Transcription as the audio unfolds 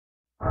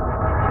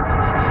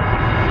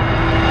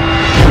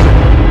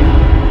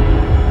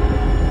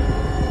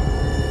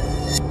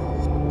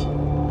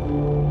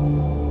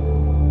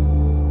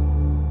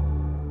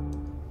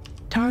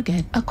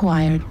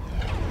acquired.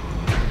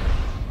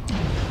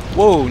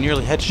 Whoa,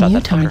 nearly headshot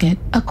that fucker. New target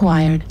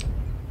acquired.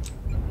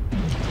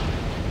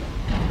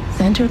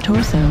 Center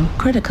torso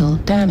critical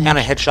damage. And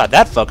I headshot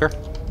that fucker.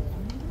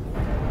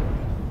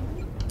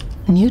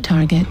 New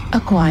target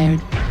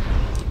acquired.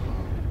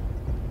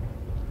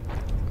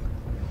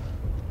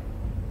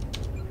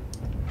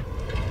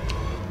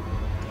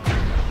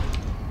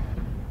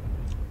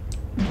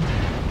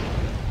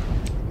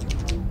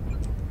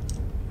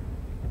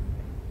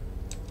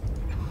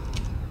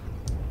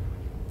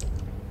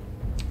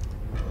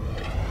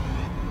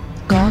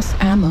 Gauss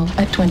ammo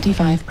at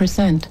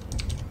 25%.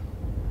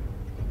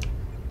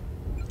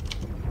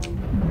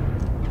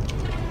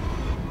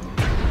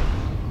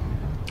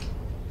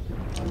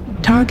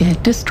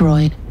 Target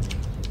destroyed.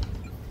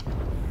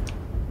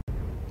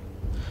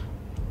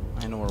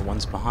 I know where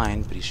one's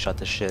behind, but he's shot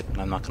the shit,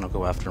 and I'm not gonna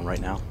go after him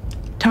right now.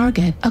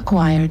 Target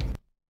acquired.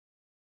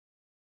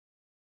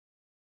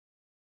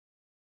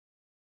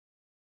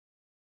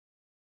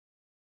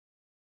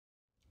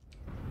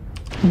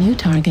 New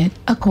target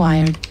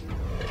acquired.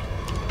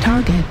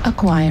 Target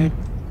acquired.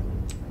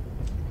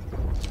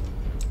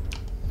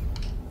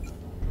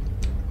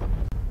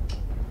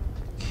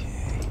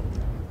 Okay.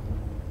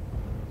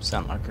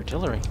 Sound like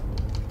artillery.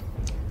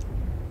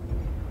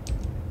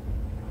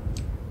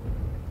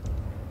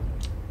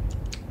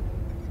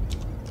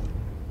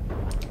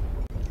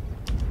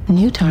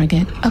 New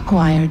target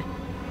acquired.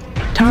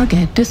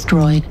 Target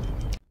destroyed.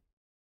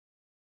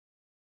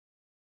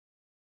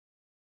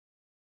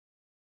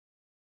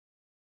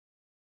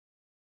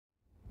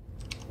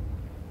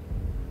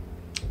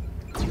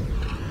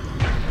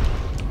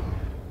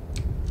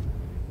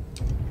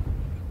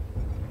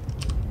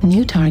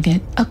 New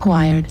target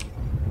acquired.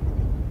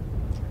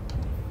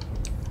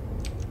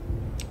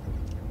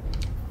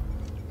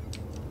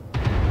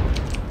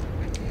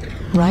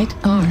 Right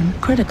arm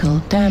critical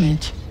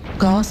damage.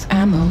 Gauss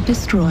ammo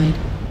destroyed.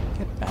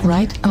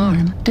 Right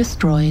arm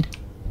destroyed.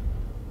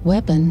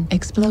 Weapon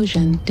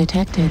explosion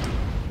detected.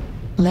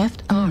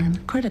 Left arm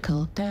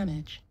critical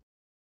damage.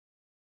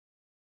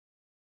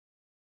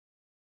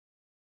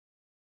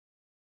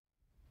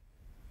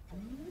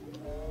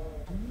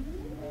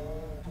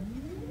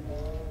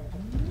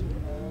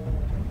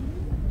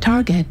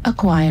 Target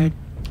acquired.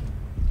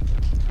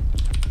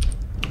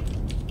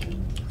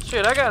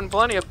 Shit, I got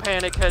plenty of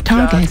panic headshots.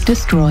 Target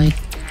destroyed.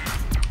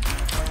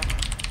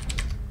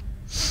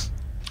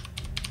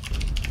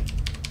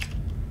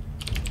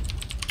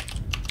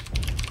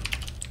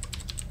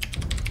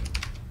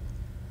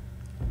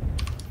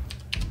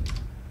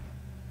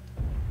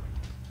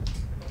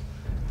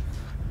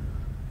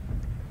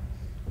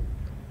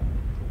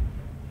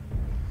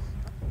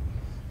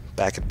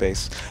 Back at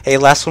base. Hey,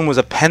 last one was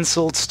a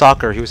penciled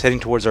stalker. He was heading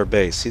towards our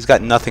base. He's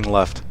got nothing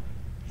left.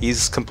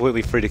 He's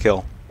completely free to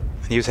kill.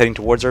 And he was heading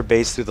towards our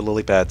base through the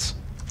lily pads.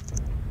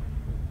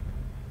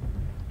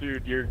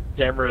 Dude, your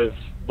camera is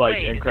like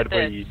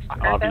incredibly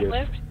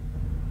obvious.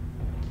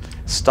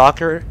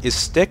 Stalker is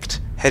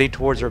sticked, heading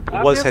towards our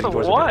was heading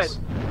towards our base.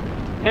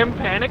 Him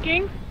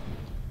panicking?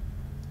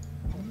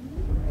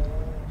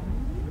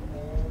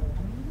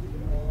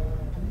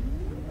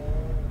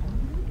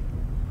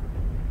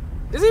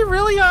 Is he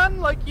really on,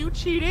 like, you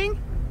cheating?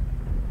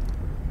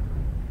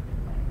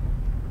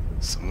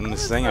 Someone is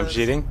saying I'm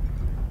cheating?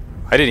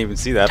 I didn't even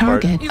see that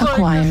Target part. He's like,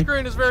 acquired. the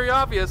screen is very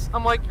obvious.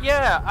 I'm like,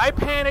 yeah, I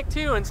panic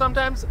too, and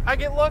sometimes I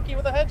get lucky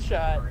with a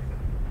headshot.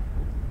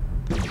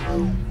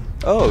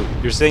 Oh,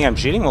 you're saying I'm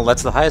cheating? Well,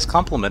 that's the highest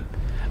compliment.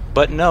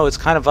 But no, it's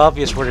kind of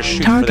obvious where to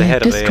shoot for the Target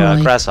head of a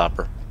destroyed.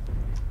 grasshopper.